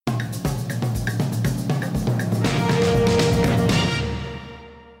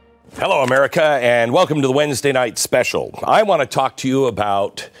Hello, America, and welcome to the Wednesday night special. I want to talk to you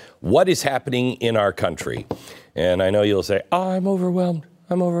about what is happening in our country. And I know you'll say, I'm overwhelmed,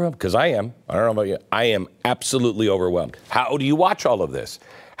 because I am. I don't know about you. I am absolutely overwhelmed. How do you watch all of this?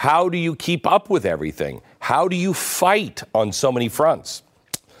 How do you keep up with everything? How do you fight on so many fronts?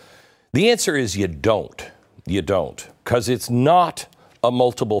 The answer is you don't. You don't, because it's not a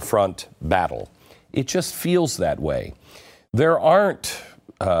multiple front battle. It just feels that way. There aren't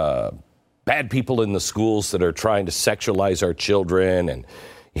bad people in the schools that are trying to sexualize our children and,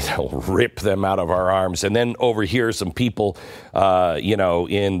 rip them out of our arms. And then over here, some people,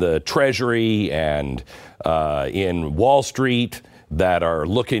 in the Treasury and in Wall Street that are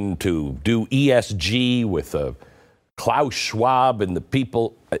looking to do ESG with Klaus Schwab and the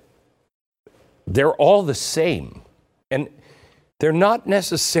people. They're all the same. And they're not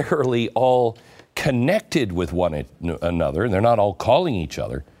necessarily all connected with one another. They're not all calling each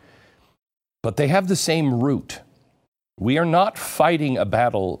other. But they have the same root. We are not fighting a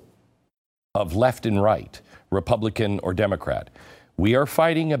battle of left and right, Republican or Democrat. We are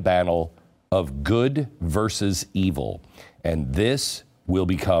fighting a battle of good versus evil. And this will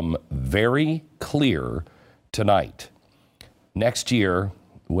become very clear tonight. Next year,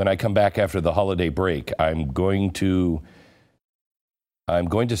 when I come back after the holiday break, I'm going to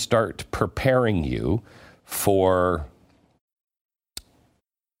start preparing you for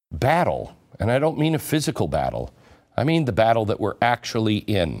battle. And I don't mean a physical battle. I mean the battle that we're actually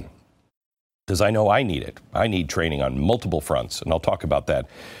in. Because I know I need it. I need training on multiple fronts. And I'll talk about that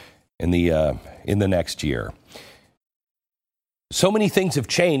in the next year. So many things have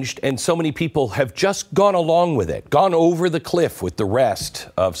changed, and so many people have just gone along with it, gone over the cliff with the rest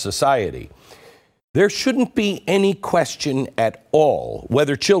of society. There shouldn't be any question at all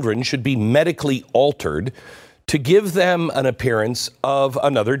whether children should be medically altered to give them an appearance of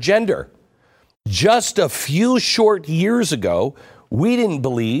another gender. Just a few short years ago, we didn't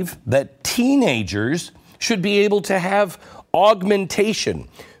believe that teenagers should be able to have augmentation,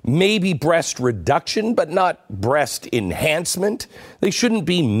 maybe breast reduction, but not breast enhancement. They shouldn't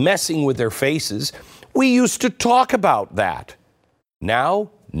be messing with their faces. We used to talk about that. Now,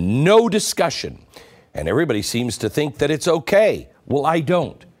 no discussion. And everybody seems to think that it's okay. Well, I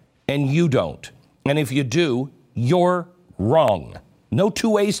don't. And you don't. And if you do, you're wrong. No two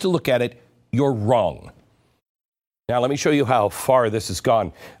ways to look at it. You're wrong. Now, let me show you how far this has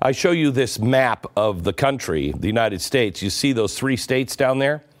gone. I show you this map of the country, the United States. You see those 3 states down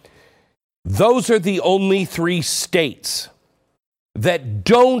there? Those are the only 3 states that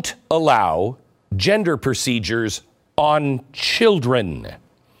don't allow gender procedures on children.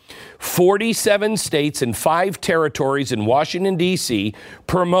 47 states and 5 territories in Washington, D.C.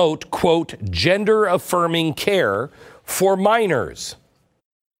 promote, quote, gender-affirming care for minors.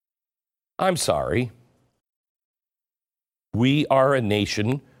 I'm sorry. We are a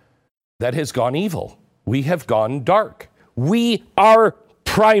nation that has gone evil. We have gone dark. Our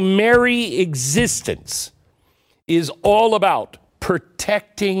primary existence is all about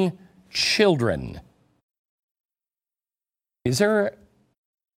protecting children. Is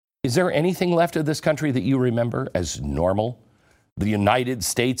there anything left of this country that you remember as normal? The United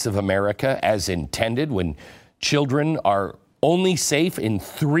States of America as intended, when children are only safe in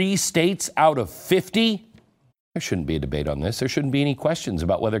 3 states out of 50? There shouldn't be a debate on this. There shouldn't be any questions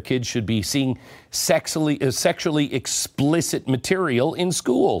about whether kids should be seeing sexually explicit material in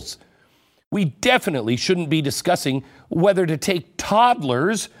schools. We definitely shouldn't be discussing whether to take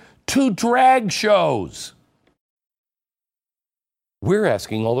toddlers to drag shows. We're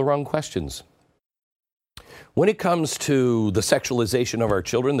asking all the wrong questions. When it comes to the sexualization of our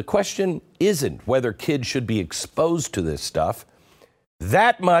children, the question isn't whether kids should be exposed to this stuff.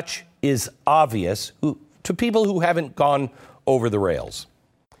 That much is obvious to people who haven't gone over the rails.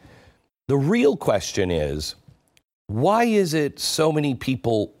 The real question is, why is it so many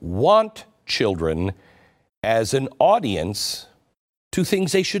people want children as an audience to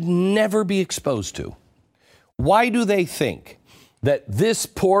things they should never be exposed to? Why do they think that this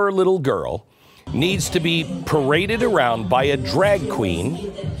poor little girl needs to be paraded around by a drag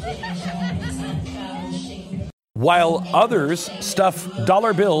queen while others stuff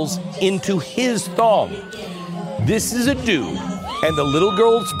dollar bills into his thong? This is a dude, and the little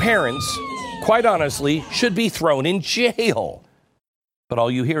girl's parents, quite honestly, should be thrown in jail. But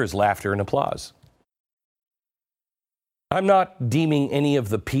all you hear is laughter and applause. I'm not deeming any of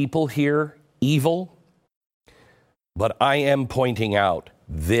the people here evil, but I am pointing out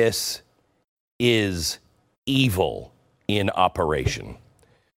this is evil in operation.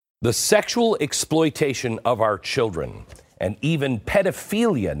 The sexual exploitation of our children And even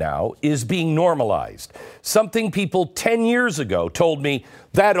pedophilia now is being normalized. Something people 10 years ago told me,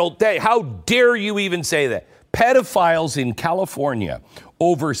 how dare you even say that? Pedophiles in California,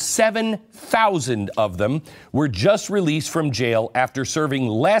 over 7,000 of them were just released from jail after serving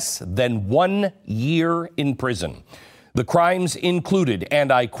less than 1 year in prison. The crimes included,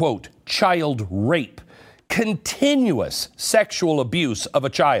 and I quote, child rape, continuous sexual abuse of a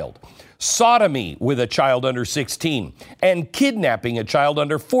child, sodomy with a child under 16, and kidnapping a child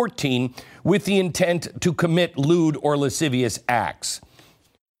under 14 with the intent to commit lewd or lascivious acts.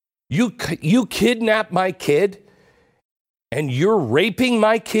 You kidnap my kid and you're raping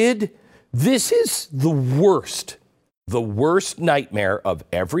my kid? This is the worst nightmare of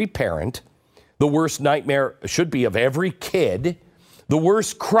every parent. The worst nightmare should be of every kid. The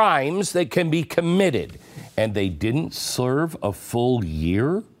worst crimes that can be committed. And they didn't serve a full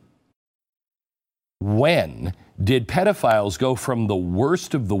year? When did pedophiles go from the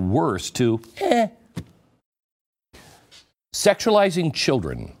worst of the worst to Sexualizing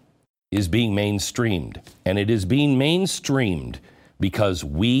children is being mainstreamed, and it is being mainstreamed because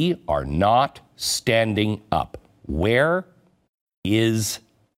we are not standing up. Where is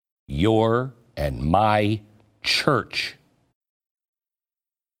your and my church?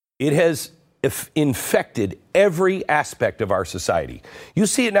 It has infected every aspect of our society. You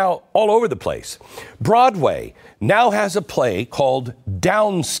see it now all over the place. Broadway now has a play called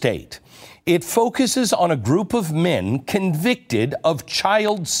Downstate. It focuses on a group of men convicted of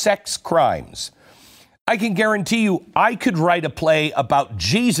child sex crimes. I can guarantee you I could write a play about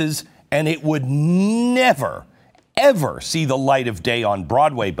Jesus and it would never, ever see the light of day on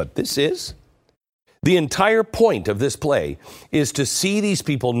Broadway, but this is. The entire point of this play is to see these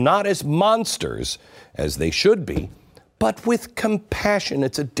people not as monsters, as they should be, but with compassion.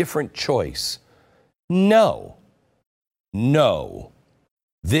 It's a different choice. No.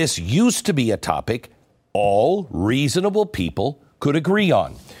 This used to be a topic all reasonable people could agree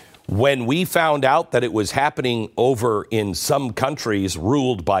on. When we found out that it was happening over in some countries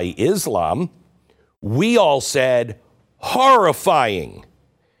ruled by Islam, we all said, horrifying.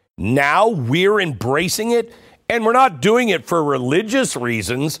 Now we're embracing it, and we're not doing it for religious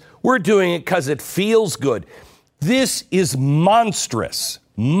reasons. We're doing it because it feels good. This is monstrous.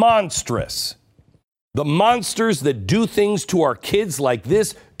 Monstrous. The monsters that do things to our kids like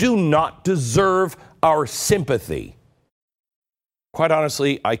this do not deserve our sympathy. Quite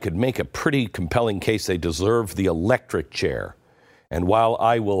honestly, I could make a pretty compelling case they deserve the electric chair. And while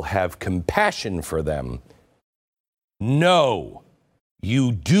I will have compassion for them, no,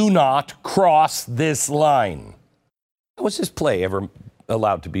 you do not cross this line. How was this play ever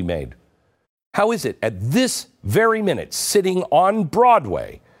allowed to be made? How is it at this very minute, sitting on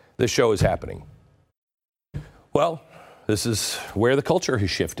Broadway, the show is happening? Well, this is where the culture has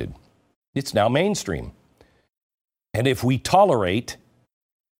shifted. It's now mainstream. And if we tolerate,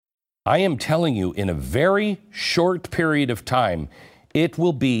 I am telling you, in a very short period of time, it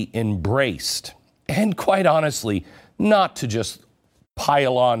will be embraced. And quite honestly, not to just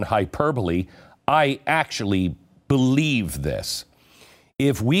pile on hyperbole, I actually believe this.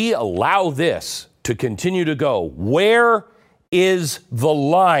 If we allow this to continue to go, where is the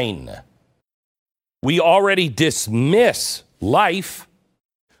line? We already dismiss life.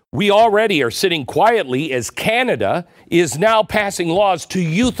 We already are sitting quietly as Canada is now passing laws to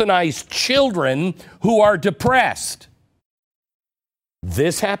euthanize children who are depressed.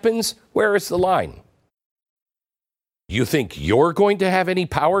 This happens, where is the line? You think you're going to have any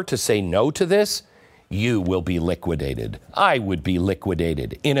power to say no to this? You will be liquidated. I would be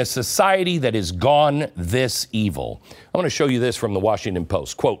liquidated in a society that is gone this evil. I want to show you this from the Washington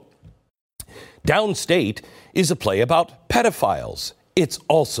Post. Quote, Downstate is a play about pedophiles. It's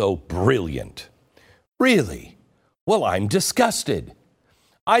also brilliant. Really? Well, I'm disgusted.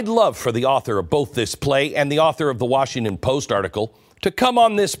 I'd love for the author of both this play and the author of the Washington Post article to come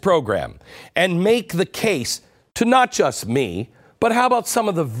on this program and make the case to not just me, but how about some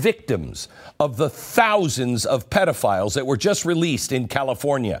of the victims of the thousands of pedophiles that were just released in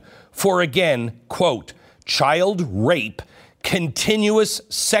California for, again, quote, child rape, continuous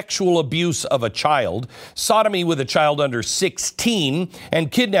sexual abuse of a child, sodomy with a child under 16,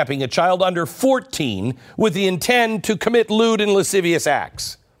 and kidnapping a child under 14 with the intent to commit lewd and lascivious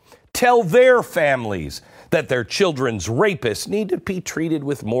acts. Tell their families that their children's rapists need to be treated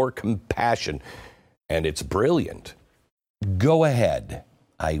with more compassion. And it's brilliant. Go ahead.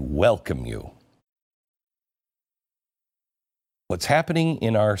 I welcome you. What's happening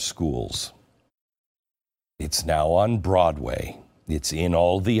in our schools? It's now on Broadway. It's in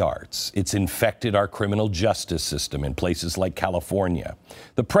all the arts. It's infected our criminal justice system in places like California.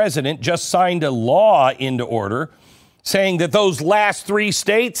 The president just signed a law into order saying that those last 3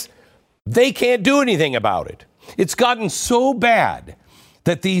 states, they can't do anything about it. It's gotten so bad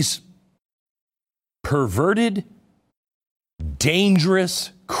that these perverted,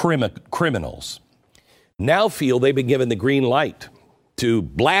 dangerous criminals now feel they've been given the green light to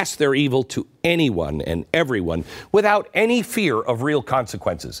blast their evil to anyone and everyone without any fear of real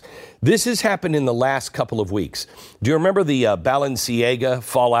consequences. This has happened in the last couple of weeks. Do you remember the Balenciaga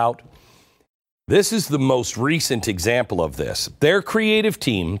fallout? This is the most recent example of this. Their creative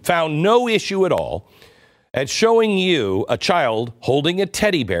team found no issue at all at showing you a child holding a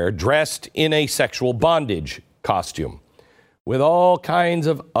teddy bear dressed in a sexual bondage costume with all kinds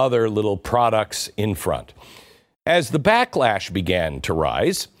of other little products in front. As the backlash began to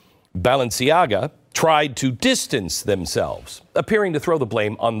rise, Balenciaga tried to distance themselves, appearing to throw the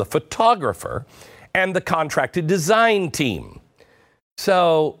blame on the photographer and the contracted design team.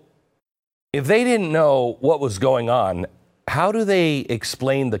 So, if they didn't know what was going on, how do they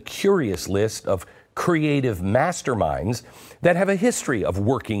explain the curious list of creative masterminds that have a history of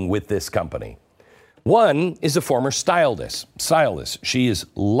working with this company? One is a former stylist. She is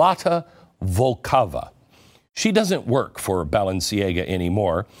Lata Volkova. She doesn't work for Balenciaga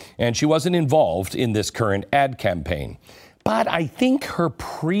anymore, and she wasn't involved in this current ad campaign. But I think her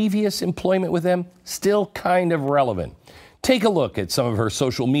previous employment with them still kind of relevant. Take a look at some of her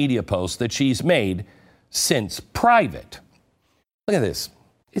social media posts that she's made since private. Look at this.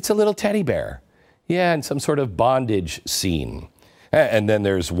 It's a little teddy bear. Yeah, in some sort of bondage scene. And then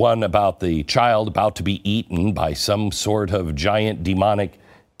there's one about the child about to be eaten by some sort of giant demonic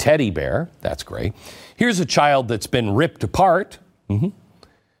teddy bear. That's great. Here's a child that's been ripped apart.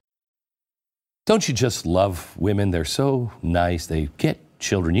 Don't you just love women? They're so nice. They get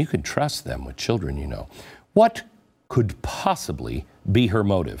children. You can trust them with children, you know. What could possibly be her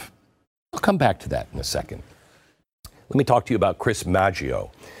motive? I'll come back to that in a second. Let me talk to you about Chris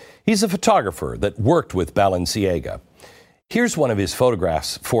Maggio. He's a photographer that worked with Balenciaga. Here's one of his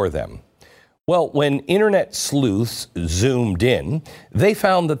photographs for them. Well, when internet sleuths zoomed in, they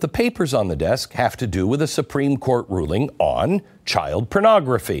found that the papers on the desk have to do with a Supreme Court ruling on child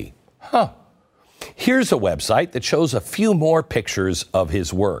pornography. Here's a website that shows a few more pictures of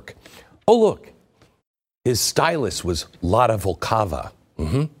his work. Oh, look. His stylist was Lata Volkova.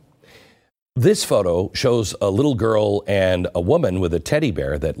 This photo shows a little girl and a woman with a teddy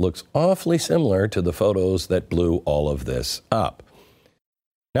bear that looks awfully similar to the photos that blew all of this up.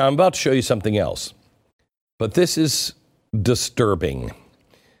 Now, I'm about to show you something else, but this is disturbing.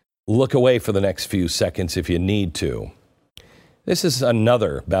 Look away for the next few seconds if you need to. This is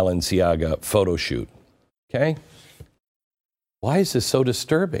another Balenciaga photo shoot, okay? Why is this so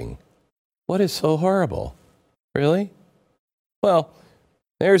disturbing? What is so horrible? Really? Well,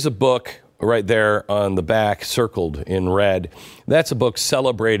 there's a book right there on the back, circled in red. That's a book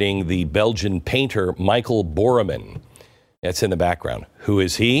celebrating the Belgian painter Michael Bormann. That's in the background. Who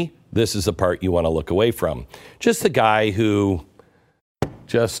is he? This is the part you want to look away from. Just the guy who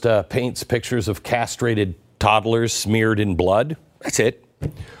just paints pictures of castrated toddlers smeared in blood. That's it.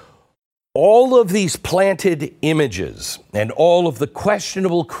 All of these planted images and all of the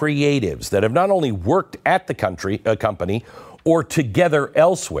questionable creatives that have not only worked at the company or together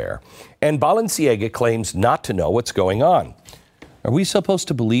elsewhere, and Balenciaga claims not to know what's going on. Are we supposed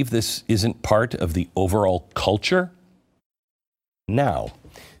to believe this isn't part of the overall culture? Now,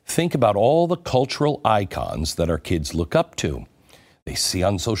 think about all the cultural icons that our kids look up to. They see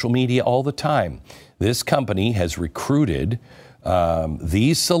on social media all the time. This company has recruited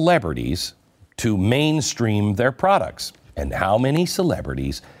these celebrities to mainstream their products. And how many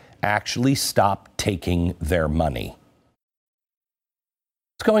celebrities actually stop taking their money?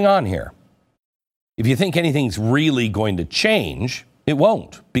 What's going on here? If you think anything's really going to change, it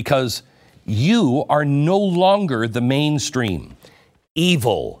won't, because you are no longer the mainstream.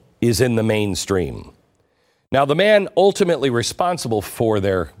 Evil is in the mainstream. Now, the man ultimately responsible for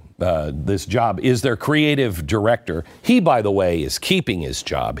this job is their creative director. He, by the way, is keeping his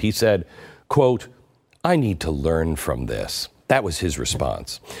job. He said, quote, "I need to learn from this." That was his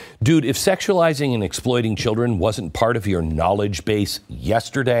response. Dude, if sexualizing and exploiting children wasn't part of your knowledge base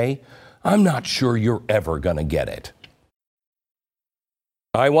yesterday, I'm not sure you're ever going to get it.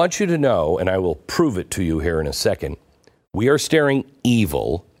 I want you to know, and I will prove it to you here in a second, we are staring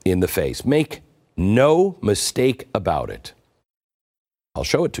evil in the face. Make no mistake about it. I'll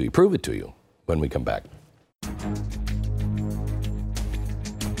show it to you, prove it to you when we come back.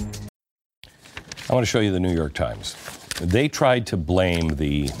 I want to show you the New York Times. They tried to blame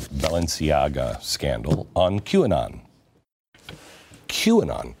the Balenciaga scandal on QAnon.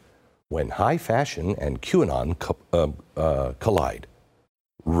 QAnon, when high fashion and QAnon collide.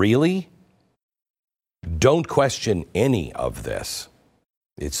 Really? Don't question any of this.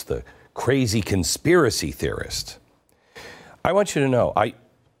 It's the crazy conspiracy theorist. I want you to know, I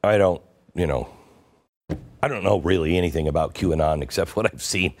don't know really anything about QAnon except what I've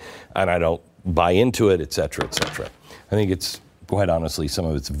seen, and I don't buy into it, et cetera, et cetera. I think it's, quite honestly, some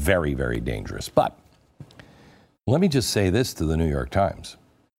of it's very, very dangerous. But let me just say this to the New York Times.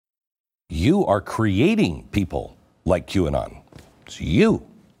 You are creating people like QAnon. It's you.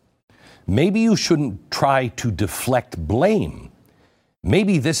 Maybe you shouldn't try to deflect blame.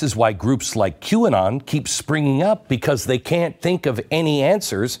 Maybe this is why groups like QAnon keep springing up, because they can't think of any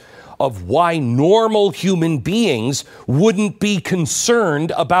answers of why normal human beings wouldn't be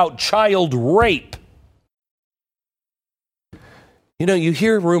concerned about child rape. You know, you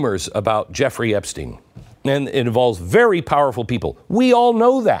hear rumors about Jeffrey Epstein, and it involves very powerful people. We all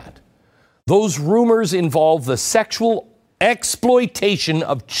know that. Those rumors involve the sexual exploitation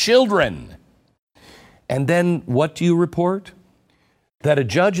of children. And then what do you report? That a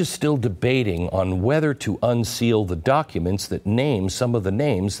judge is still debating on whether to unseal the documents that name some of the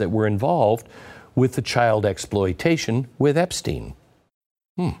names that were involved with the child exploitation with Epstein.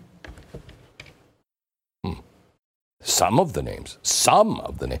 Some of the names.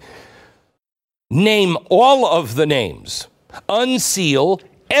 Name all of the names. Unseal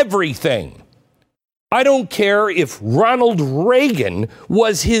everything. I don't care if Ronald Reagan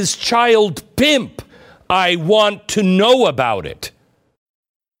was his child pimp. I want to know about it.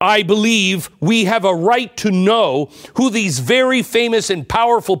 I believe we have a right to know who these very famous and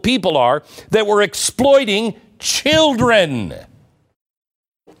powerful people are that were exploiting children.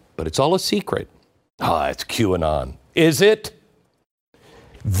 But it's all a secret. It's QAnon. Is it?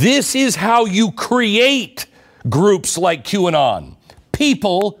 This is how you create groups like QAnon.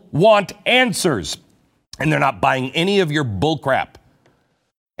 People want answers, and they're not buying any of your bullcrap.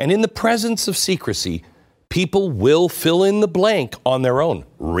 And in the presence of secrecy, people will fill in the blank on their own,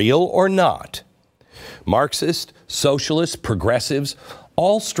 real or not. Marxists, socialists, progressives,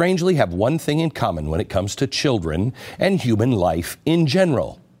 all strangely have one thing in common when it comes to children and human life in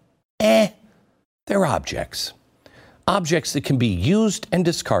general. They're objects. Objects that can be used and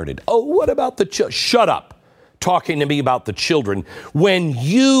discarded. Oh, what about the children? Shut up talking to me about the children. When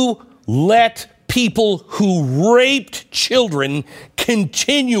you let people who raped children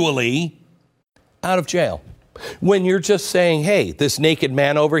continually out of jail. When you're just saying, hey, this naked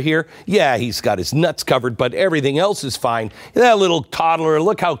man over here, yeah, he's got his nuts covered, but everything else is fine. That little toddler,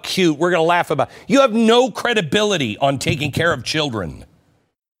 look how cute. We're going to laugh about it. You have no credibility on taking care of children.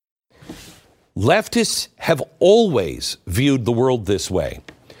 Leftists have always viewed the world this way.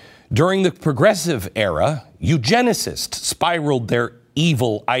 During the progressive era, eugenicists spiraled their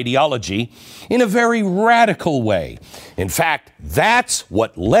evil ideology in a very radical way. In fact, that's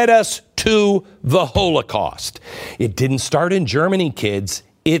what led us to the Holocaust. It didn't start in Germany, kids.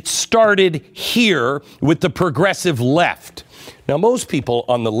 It started here with the progressive left. Now, most people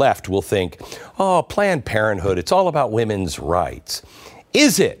on the left will think, oh, Planned Parenthood, it's all about women's rights.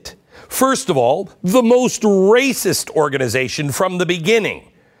 Is it? First of all, the most racist organization from the beginning.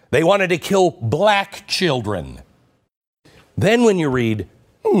 They wanted to kill black children. Then when you read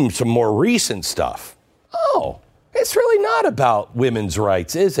some more recent stuff, it's really not about women's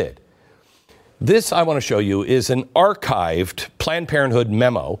rights, is it? This I want to show you is an archived Planned Parenthood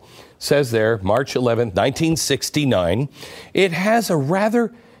memo. It says there, March 11th, 1969. It has a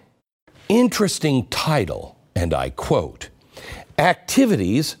rather interesting title, and I quote,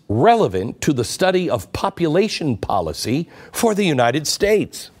 Activities Relevant to the Study of Population Policy for the United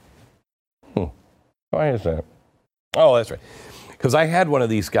States. Why is that? Oh, that's right. Because I had one of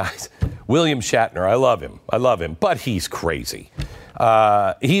these guys, William Shatner. I love him, but he's crazy.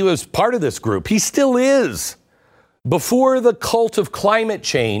 He was part of this group. He still is. Before the cult of climate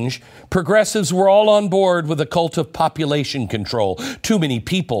change, progressives were all on board with the cult of population control. Too many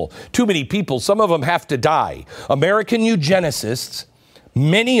people. Some of them have to die. American eugenicists,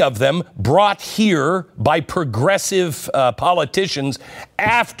 many of them brought here by progressive politicians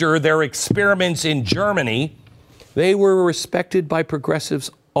after their experiments in Germany, they were respected by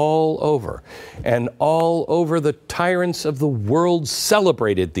progressives all over. And all over, the tyrants of the world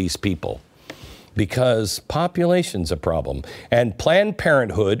celebrated these people. Because population's a problem. And Planned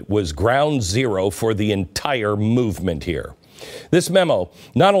Parenthood was ground zero for the entire movement here. This memo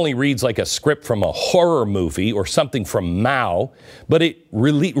not only reads like a script from a horror movie or something from Mao, but it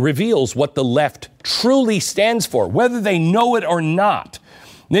reveals what the left truly stands for, whether they know it or not.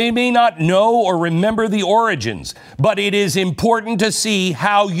 They may not know or remember the origins, but it is important to see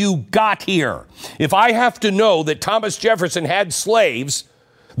how you got here. If I have to know that Thomas Jefferson had slaves,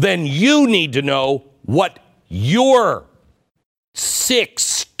 then you need to know what your sick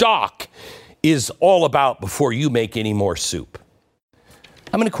stock is all about before you make any more soup.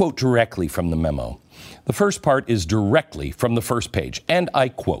 I'm going to quote directly from the memo. The first part is directly from the first page, and I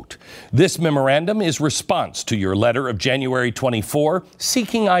quote, "This memorandum is response to your letter of January 24,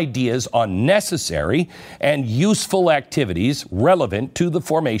 seeking ideas on necessary and useful activities relevant to the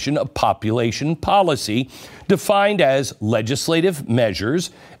formation of population policy, defined as legislative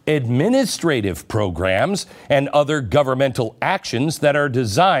measures, administrative programs, and other governmental actions that are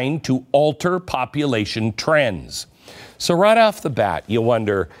designed to alter population trends." So right off the bat, you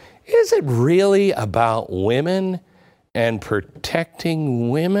wonder, is it really about women and protecting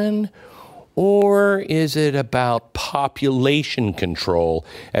women? Or is it about population control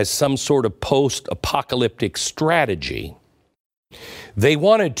as some sort of post-apocalyptic strategy? They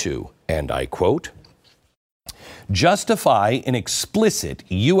wanted to, and I quote, "justify an explicit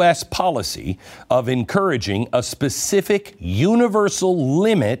U.S. policy of encouraging a specific universal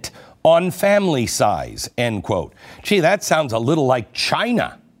limit on family size," end quote. Gee, that sounds a little like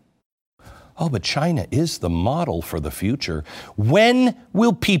China. Oh, but China is the model for the future. When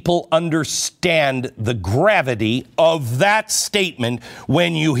will people understand the gravity of that statement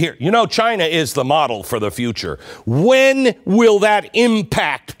when you hear, China is the model for the future? When will that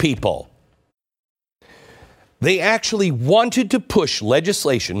impact people? They actually wanted to push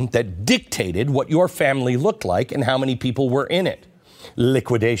legislation that dictated what your family looked like and how many people were in it.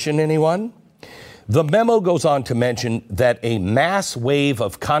 Liquidation, anyone? The memo goes on to mention that a mass wave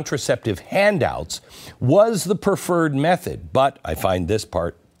of contraceptive handouts was the preferred method, but I find this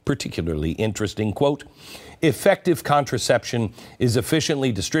part particularly interesting. Quote, "effective contraception is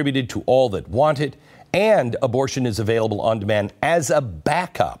efficiently distributed to all that want it, and abortion is available on demand as a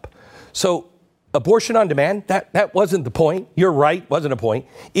backup." So abortion on demand, that wasn't the point. You're right, wasn't a point.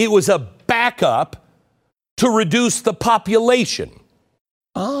 It was a backup to reduce the population.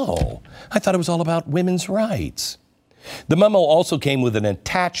 Oh, I thought it was all about women's rights. The memo also came with an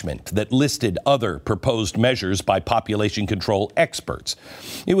attachment that listed other proposed measures by population control experts.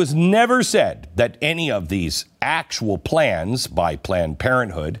 It was never said that any of these actual plans by Planned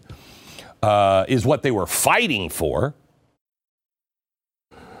Parenthood is what they were fighting for.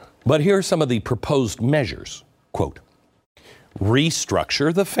 But here are some of the proposed measures. Quote,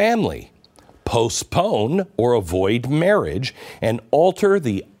 "restructure the family, postpone or avoid marriage, and alter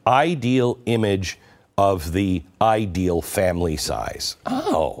the ideal image of the ideal family size."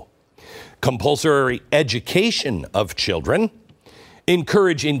 Oh. "Compulsory education of children,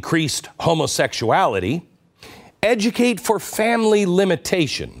 encourage increased homosexuality, educate for family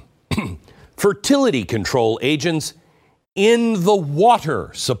limitation, fertility control agents in the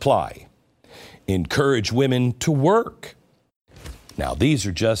water supply, encourage women to work." Now, these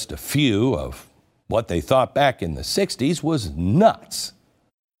are just a few of what they thought back in the 60s was nuts.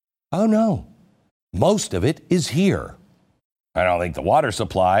 Oh, no. Most of it is here. I don't think the water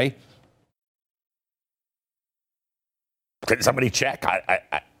supply. Can somebody check?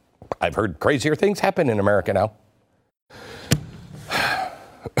 I've heard crazier things happen in America now.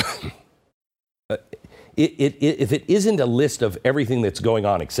 If it isn't a list of everything that's going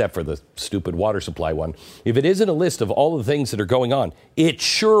on, except for the stupid water supply one, if it isn't a list of all the things that are going on, it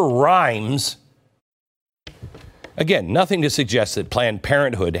sure rhymes. Again, nothing to suggest that Planned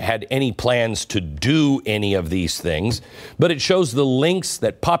Parenthood had any plans to do any of these things, but it shows the links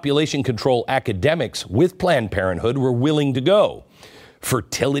that population control academics with Planned Parenthood were willing to go.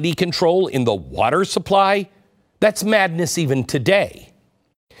 Fertility control in the water supply? That's madness even today.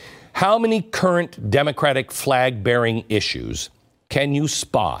 How many current Democratic flag-bearing issues can you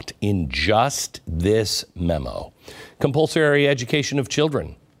spot in just this memo? Compulsory education of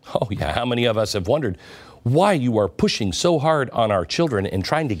children. Oh, yeah, how many of us have wondered why you are pushing so hard on our children and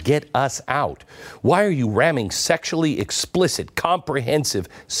trying to get us out? Why are you ramming sexually explicit, comprehensive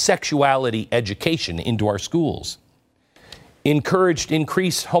sexuality education into our schools? Encouraged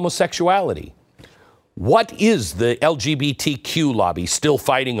increased homosexuality. What is the LGBTQ lobby still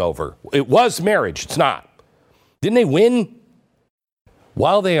fighting over? It was marriage. It's not. Didn't they win?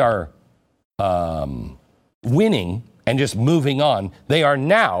 While they are winning and just moving on, they are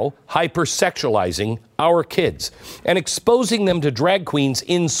now hypersexualizing our kids and exposing them to drag queens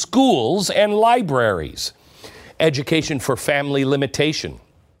in schools and libraries. education for family limitation.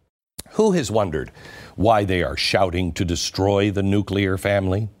 Who has wondered why they are shouting to destroy the nuclear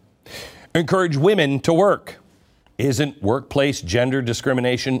family? Encourage women to work. Isn't workplace gender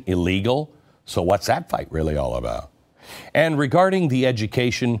discrimination illegal? So what's that fight really all about? And regarding the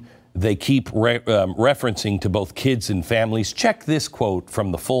education, they keep referencing to both kids and families. Check this quote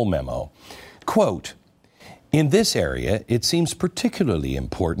from the full memo. Quote, in this area, it seems particularly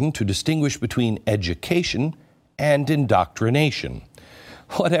important to distinguish between education and indoctrination.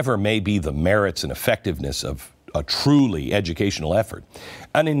 Whatever may be the merits and effectiveness of a truly educational effort,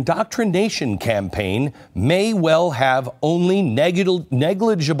 an indoctrination campaign may well have only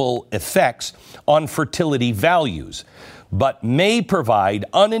negligible effects on fertility values, but may provide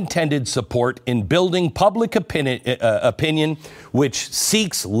unintended support in building public opinion which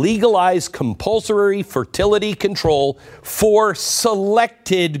seeks legalized compulsory fertility control for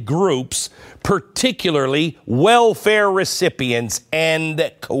selected groups, particularly welfare recipients,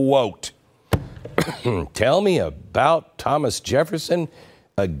 end quote. Tell me about Thomas Jefferson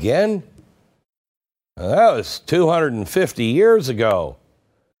again? That was 250 years ago.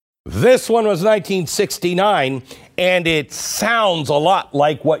 This one was 1969, and it sounds a lot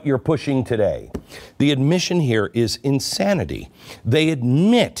like what you're pushing today. The admission here is insanity. They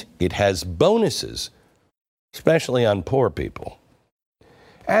admit it has bonuses, especially on poor people.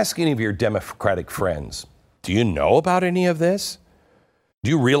 Ask any of your Democratic friends, do you know about any of this? Do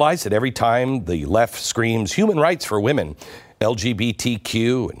you realize that every time the left screams human rights for women,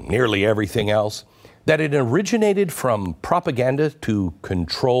 LGBTQ, and nearly everything else, that it originated from propaganda to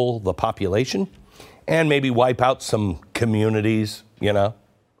control the population and maybe wipe out some communities, you know?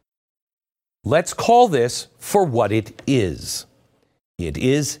 Let's call this for what it is. It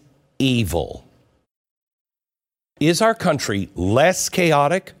is evil. Is our country less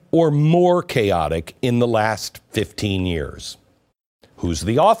chaotic or more chaotic in the last 15 years? Who's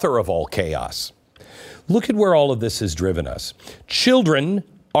the author of all chaos? Look at where all of this has driven us. Children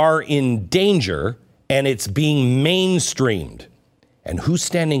are in danger, and it's being mainstreamed. And who's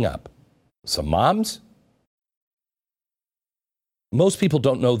standing up? Some moms? Most people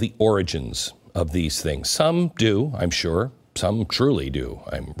don't know the origins of these things. Some do, I'm sure. Some truly do,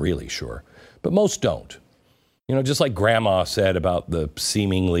 I'm really sure. But most don't. You know, just like Grandma said about the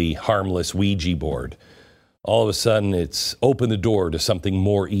seemingly harmless Ouija board. All of a sudden, it's opened the door to something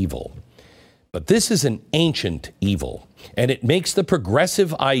more evil. But this is an ancient evil, and it makes the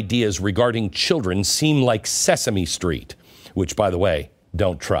progressive ideas regarding children seem like Sesame Street, which, by the way,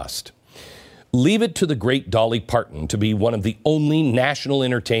 don't trust. Leave it to the great Dolly Parton to be one of the only national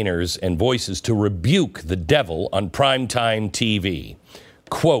entertainers and voices to rebuke the devil on primetime TV.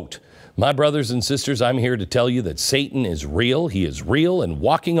 Quote, my brothers and sisters, I'm here to tell you that Satan is real. He is real and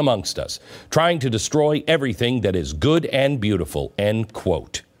walking amongst us, trying to destroy everything that is good and beautiful, end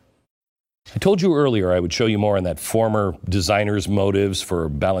quote. I told you earlier I would show you more on that former designer's motives for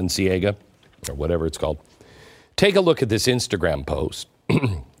Balenciaga, or whatever it's called. Take a look at this Instagram post,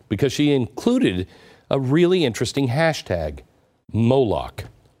 because she included a really interesting hashtag, Moloch.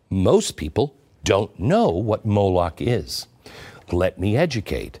 Most people don't know what Moloch is. Let me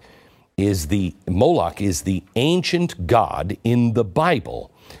educate. Moloch is the ancient god in the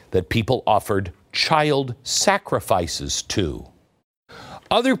Bible that people offered child sacrifices to.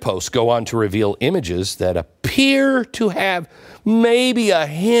 Other posts go on to reveal images that appear to have maybe a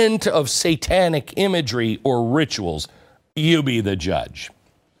hint of satanic imagery or rituals. You be the judge.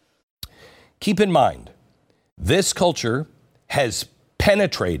 Keep in mind, this culture has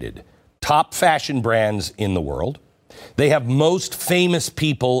penetrated top fashion brands in the world. They have most famous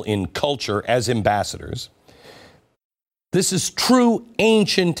people in culture as ambassadors. This is true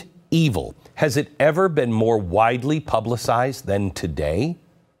ancient evil. Has it ever been more widely publicized than today?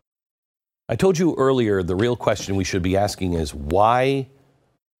 I told you earlier, the real question we should be asking is why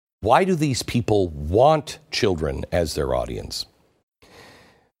do these people want children as their audience?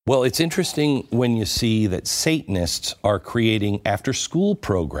 Well, it's interesting when you see that Satanists are creating after-school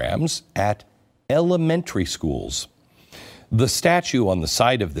programs at elementary schools. The statue on the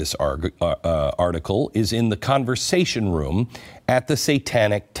side of this article is in the conversation room at the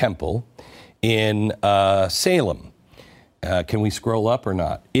Satanic Temple in Salem. Can we scroll up or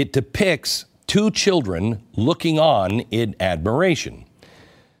not? It depicts two children looking on in admiration.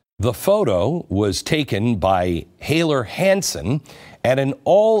 The photo was taken by Haler Hansen at an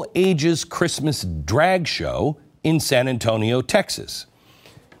all-ages Christmas drag show in San Antonio, Texas.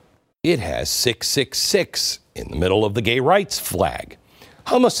 It has 666 in the middle of the gay rights flag.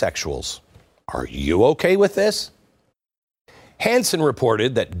 Homosexuals, are you okay with this? Hansen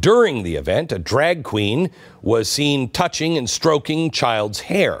reported that during the event, a drag queen was seen touching and stroking child's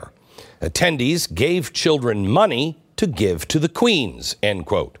hair. Attendees gave children money to give to the queens, end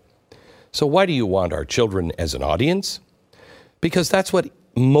quote. So why do you want our children as an audience? Because that's what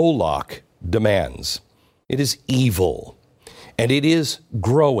Moloch demands. It is evil, and it is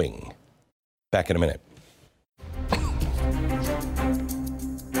growing. Back in a minute.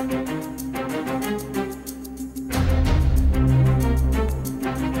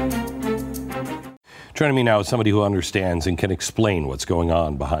 Joining me now is somebody who understands and can explain what's going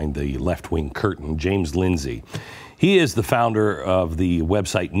on behind the left-wing curtain, James Lindsay. He is the founder of the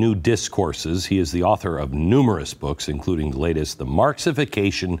website New Discourses. He is the author of numerous books, including the latest, The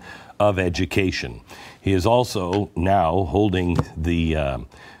Marxification of Education. He is also now holding the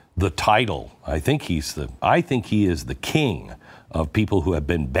title. I think he is the king of people who have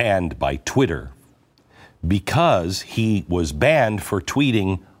been banned by Twitter because he was banned for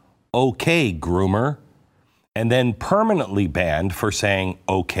tweeting, "Okay, groomer," and then permanently banned for saying,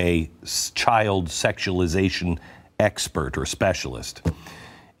 "Okay, child sexualization expert or specialist."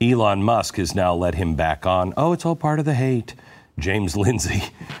 Elon Musk has now let him back on. Oh, it's all part of the hate. James Lindsay.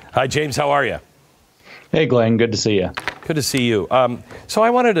 Hi, James. How are you? Hey, Glenn. Good to see you. Good to see you. So I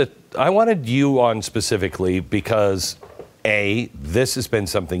wanted you on specifically because, A, this has been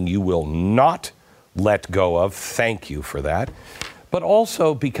something you will not let go of. Thank you for that. But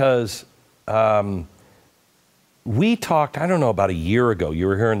also because we talked, I don't know, about a year ago. You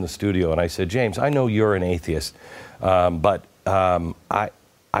were here in the studio, and I said, James, I know you're an atheist, but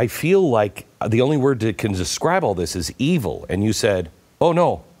I feel like the only word that can describe all this is evil. And you said, oh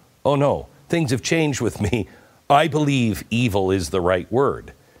no, things have changed with me. I believe evil is the right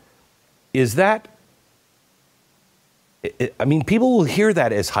word. Is that, I mean, people will hear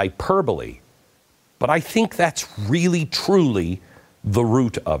that as hyperbole, but I think that's really, truly the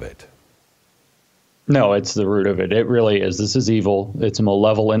root of it. No, it's the root of it. It really is. This is evil. It's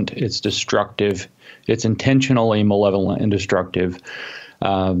malevolent. It's destructive. It's intentionally malevolent and destructive.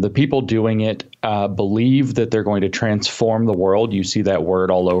 The people doing it believe that they're going to transform the world. You see that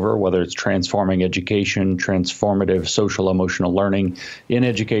word all over, whether it's transforming education, transformative social emotional learning in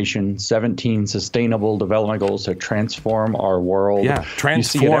education, 17 sustainable development goals to transform our world. Yeah,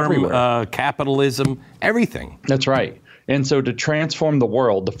 transform capitalism, everything. That's right. And so to transform the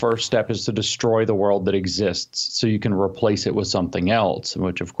world, the first step is to destroy the world that exists so you can replace it with something else,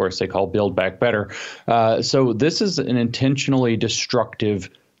 which, of course, they call Build Back Better. So this is an intentionally destructive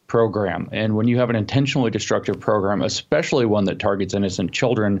program. And when you have an intentionally destructive program, especially one that targets innocent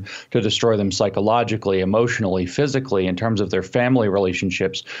children to destroy them psychologically, emotionally, physically, in terms of their family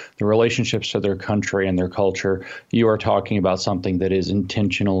relationships, the relationships to their country and their culture, you are talking about something that is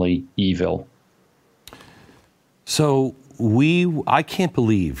intentionally evil. So I can't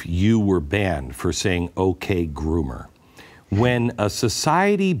believe you were banned for saying "okay, groomer." When a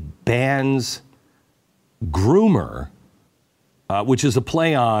society bans groomer, which is a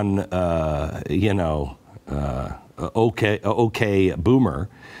play on, okay, boomer.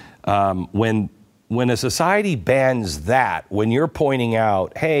 When a society bans that, when you're pointing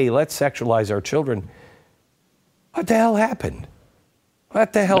out, hey, let's sexualize our children, what the hell happened?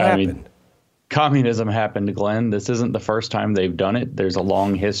 What the hell happened? Communism happened, Glenn. This isn't the first time they've done it. There's a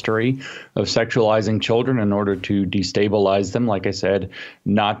long history of sexualizing children in order to destabilize them, like I said,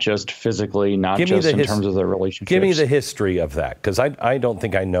 not just physically, not just in terms of their relationships. Give me the history of that, because I don't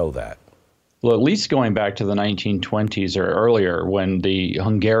think I know that. Well, at least going back to the 1920s or earlier, when the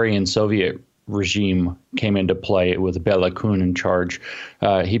Hungarian Soviet regime came into play with Bela Kun in charge,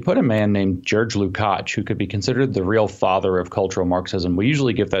 he put a man named George Lukács, who could be considered the real father of cultural Marxism. We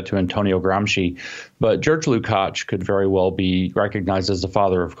usually give that to Antonio Gramsci, but George Lukács could very well be recognized as the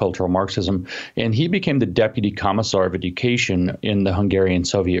father of cultural Marxism. And he became the deputy commissar of education in the Hungarian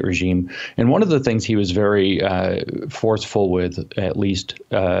Soviet regime. And one of the things he was very forceful with, at least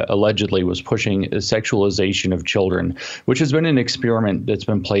allegedly, was pushing the sexualization of children, which has been an experiment that's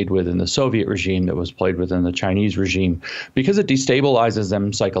been played with in the Soviet regime, that was played within the Chinese regime, because it destabilizes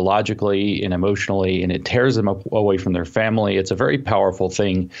them psychologically and emotionally, and it tears them away from their family. It's a very powerful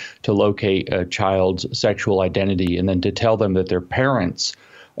thing to locate a child's sexual identity and then to tell them that their parents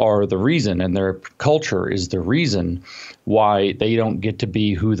are the reason and their culture is the reason why they don't get to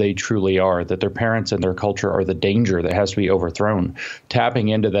be who they truly are, that their parents and their culture are the danger that has to be overthrown. Tapping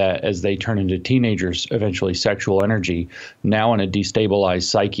into that as they turn into teenagers, eventually sexual energy, now in a destabilized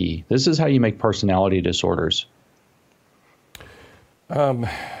psyche. This is how you make personality disorders.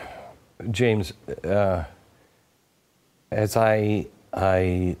 James, as I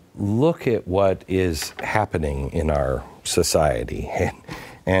look at what is happening in our society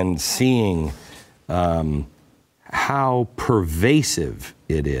and seeing how pervasive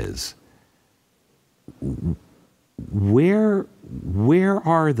it is, where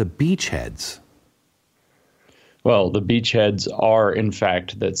are the beachheads? Well, the beachheads are, in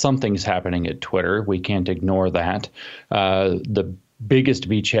fact, that something's happening at Twitter. We can't ignore that. The biggest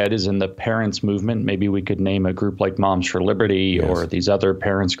beachhead is in the parents movement. Maybe we could name a group like Moms for Liberty or these other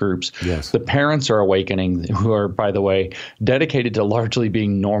parents groups. Yes. The parents are awakening, who are, by the way, dedicated to largely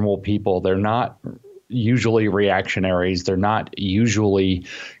being normal people. They're not usually reactionaries. They're not usually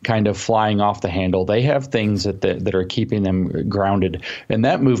kind of flying off the handle. They have things that are keeping them grounded. And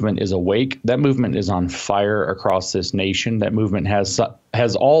that movement is awake. That movement is on fire across this nation. That movement has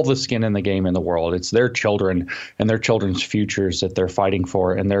all the skin in the game in the world. It's their children and their children's futures that they're fighting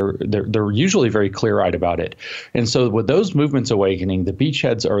for, and they're usually very clear-eyed about it. And so with those movements awakening, the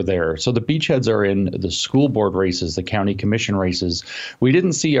beachheads are there. So the beachheads are in the school board races, the county commission races. We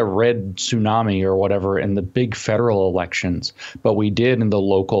didn't see a red tsunami or whatever in the big federal elections, but we did in the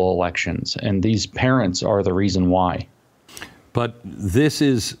local elections, and these parents are the reason why. But this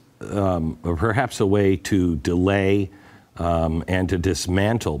is perhaps a way to delay and to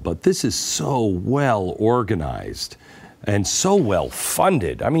dismantle, but this is so well organized and so well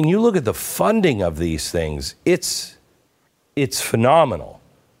funded. I mean, you look at the funding of these things, it's phenomenal.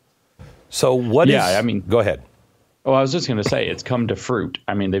 So what is... Yeah, I mean... Go ahead. Oh, I was just going to say, it's come to fruit.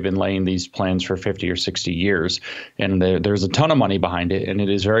 I mean, they've been laying these plans for 50 or 60 years, and there's a ton of money behind it, and it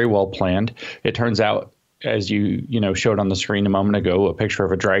is very well planned. It turns out, as you showed on the screen a moment ago, a picture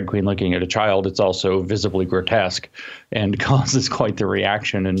of a drag queen looking at a child, it's also visibly grotesque and causes quite the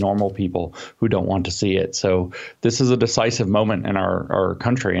reaction in normal people who don't want to see it. So this is a decisive moment in our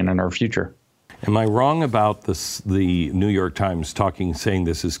country and in our future. Am I wrong about the New York Times saying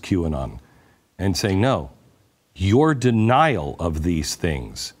this is QAnon and saying, no, your denial of these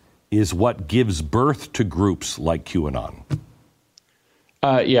things is what gives birth to groups like QAnon?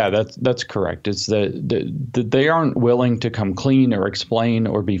 Yeah, that's correct. It's that they aren't willing to come clean or explain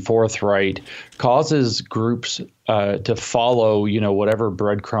or be forthright, causes groups to follow, whatever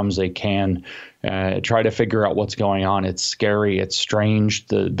breadcrumbs they can, try to figure out what's going on. It's scary. It's strange.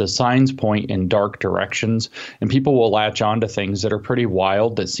 The signs point in dark directions, and people will latch on to things that are pretty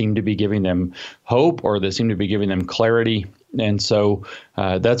wild, that seem to be giving them hope or that seem to be giving them clarity. And so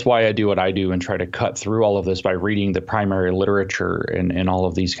that's why I do what I do and try to cut through all of this by reading the primary literature and all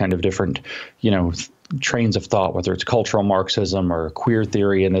of these kind of different, trains of thought, whether it's cultural Marxism or queer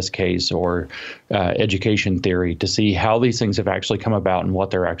theory in this case, or education theory, to see how these things have actually come about and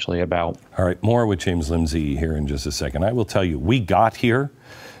what they're actually about. All right, more with James Lindsay here in just a second. I will tell you, we got here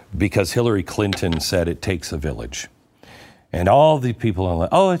because Hillary Clinton said it takes a village. And all the people are like,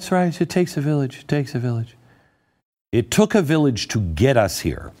 oh, it's right, it takes a village, it takes a village. It took a village to get us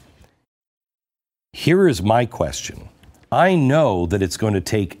here. Here is my question. I know that it's going to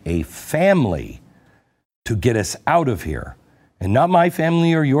take a family to get us out of here. And not my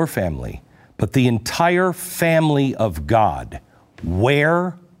family or your family, but the entire family of God.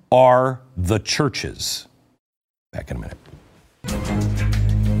 Where are the churches? Back in a minute.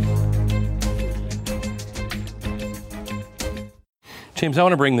 James, I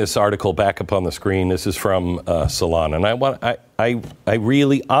want to bring this article back up on the screen. This is from Salon, and I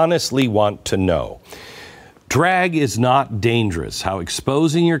really honestly want to know. Drag is not dangerous. How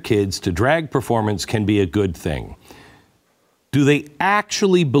exposing your kids to drag performance can be a good thing. Do they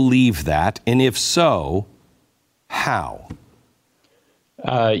actually believe that? And if so, how?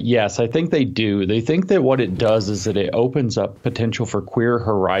 Yes, I think they do. They think that what it does is that it opens up potential for queer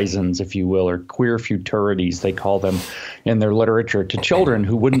horizons, if you will, or queer futurities, they call them in their literature, to children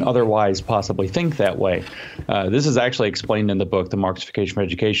who wouldn't otherwise possibly think that way. This is actually explained in the book, The Marxification of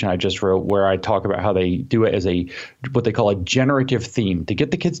Education, I just wrote, where I talk about how they do it as what they call a generative theme, to get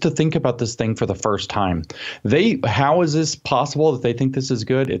the kids to think about this thing for the first time. How is this possible that they think this is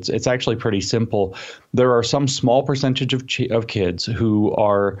good? It's actually pretty simple. There are some small percentage of kids who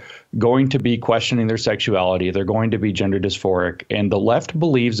are going to be questioning their sexuality. They're going to be gender dysphoric. And the left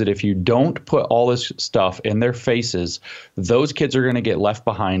believes that if you don't put all this stuff in their faces, those kids are going to get left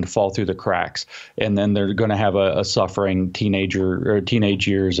behind, fall through the cracks. And then they're going to have a suffering teenage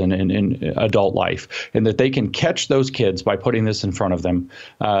years and adult life. And that they can catch those kids by putting this in front of them.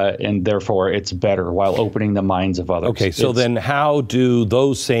 And therefore, it's better while opening the minds of others. Okay, so then how do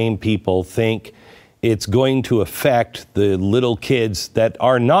those same people think it's going to affect the little kids that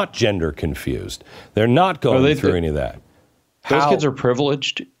are not gender confused? They're not going through any of that. Those kids are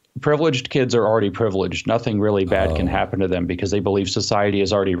privileged. Privileged kids are already privileged. Nothing really bad can happen to them because they believe society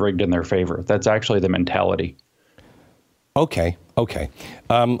is already rigged in their favor. That's actually the mentality. Okay.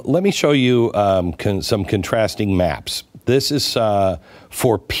 Let me show you some contrasting maps. This is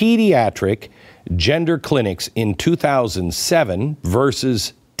for pediatric gender clinics in 2007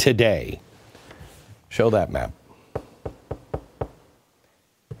 versus today. Show that map.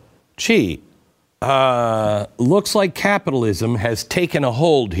 Gee, looks like capitalism has taken a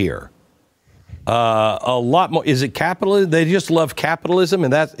hold here. A lot more. Is it capitalism? They just love capitalism,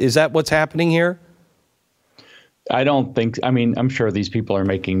 and is that what's happening here? I don't think. I mean, I'm sure these people are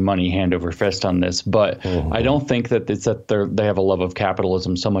making money hand over fist on this, but I don't think that it's that they have a love of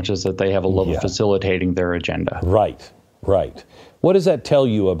capitalism so much as that they have a love of facilitating their agenda. Right. What does that tell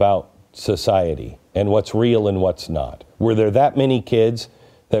you about society and what's real and what's not? Were there that many kids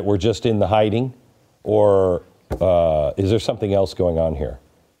that were just in the hiding, or is there something else going on here?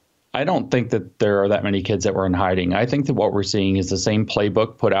 I don't think that there are that many kids that were in hiding. I think that what we're seeing is the same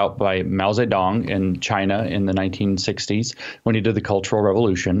playbook put out by Mao Zedong in China in the 1960s when he did the Cultural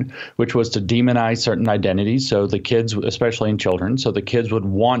Revolution, which was to demonize certain identities. So the kids, especially in children, so the kids would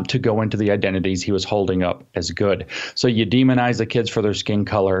want to go into the identities he was holding up as good. So you demonize the kids for their skin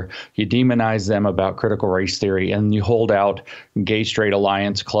color, you demonize them about critical race theory, and you hold out gay straight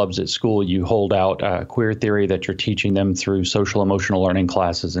alliance clubs at school. You hold out queer theory that you're teaching them through social emotional learning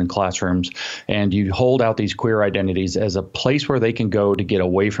classes and classrooms, and you hold out these queer identities as a place where they can go to get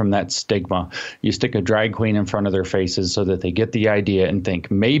away from that stigma. You stick a drag queen in front of their faces so that they get the idea and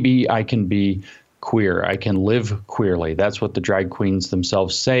think, maybe I can be queer, I can live queerly. That's what the drag queens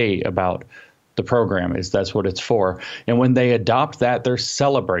themselves say about the program, is that's what it's for. And when they adopt that, they're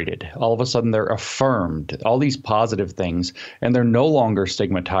celebrated. All of a sudden, they're affirmed, all these positive things, and they're no longer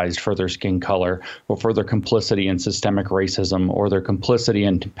stigmatized for their skin color or for their complicity in systemic racism or their complicity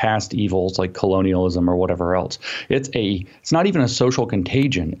in past evils like colonialism or whatever else. It's not even a social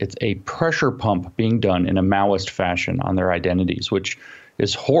contagion. It's a pressure pump being done in a Maoist fashion on their identities, which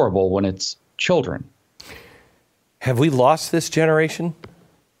is horrible when it's children. Have we lost this generation?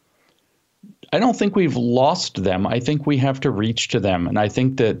 I don't think we've lost them. I think we have to reach to them. And I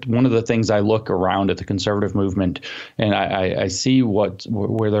think that one of the things I look around at the conservative movement and I see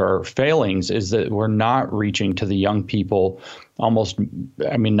where there are failings is that we're not reaching to the young people almost,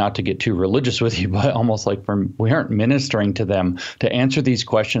 I mean, not to get too religious with you, but almost like we aren't ministering to them to answer these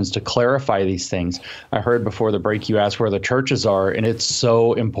questions, to clarify these things. I heard before the break you asked where the churches are, and it's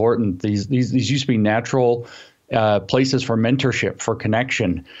so important. These used to be natural places for mentorship, for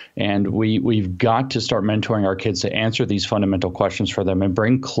connection. And we've got to start mentoring our kids to answer these fundamental questions for them and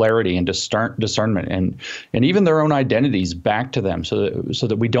bring clarity and discernment and even their own identities back to them so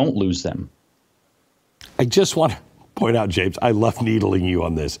that we don't lose them. I just want to point out, James, I love needling you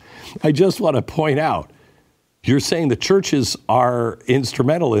on this. I just want to point out, you're saying the churches are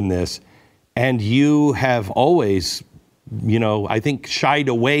instrumental in this, and you have always I think shied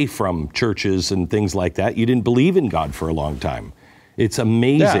away from churches and things like that. You didn't believe in God for a long time. It's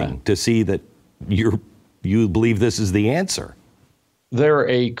amazing to see that you believe this is the answer. They're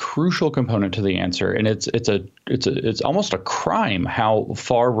a crucial component to the answer, and it's almost a crime how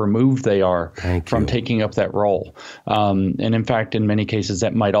far removed they are from taking up that role. And in fact, in many cases,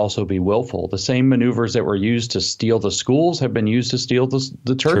 that might also be willful. The same maneuvers that were used to steal the schools have been used to steal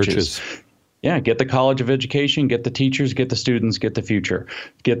the churches. Yeah, get the College of Education, get the teachers, get the students, get the future.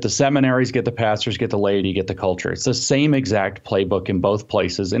 Get the seminaries, get the pastors, get the laity, get the culture. It's the same exact playbook in both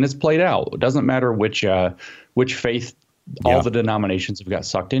places, and it's played out. It doesn't matter which faith all the denominations have got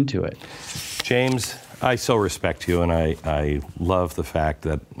sucked into it. James, I so respect you, and I love the fact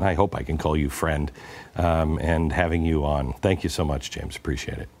that I hope I can call you friend, and having you on. Thank you so much, James.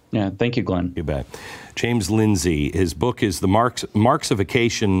 Appreciate it. Yeah, thank you, Glenn. You bet. James Lindsay, his book is The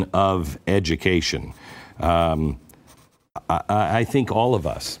Marxification of Education. I think all of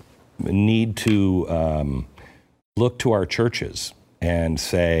us need to look to our churches and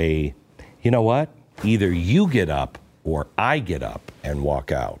say, you know what? Either you get up or I get up and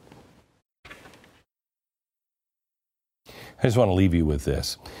walk out. I just want to leave you with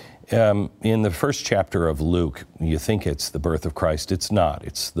this. In the first chapter of Luke, you think it's the birth of Christ. It's not.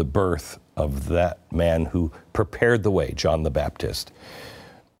 It's the birth of that man who prepared the way, John the Baptist.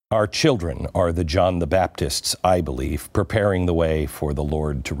 Our children are the John the Baptists, I believe, preparing the way for the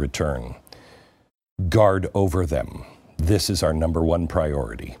Lord to return. Guard over them. This is our number one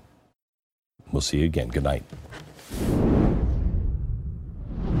priority. We'll see you again. Good night.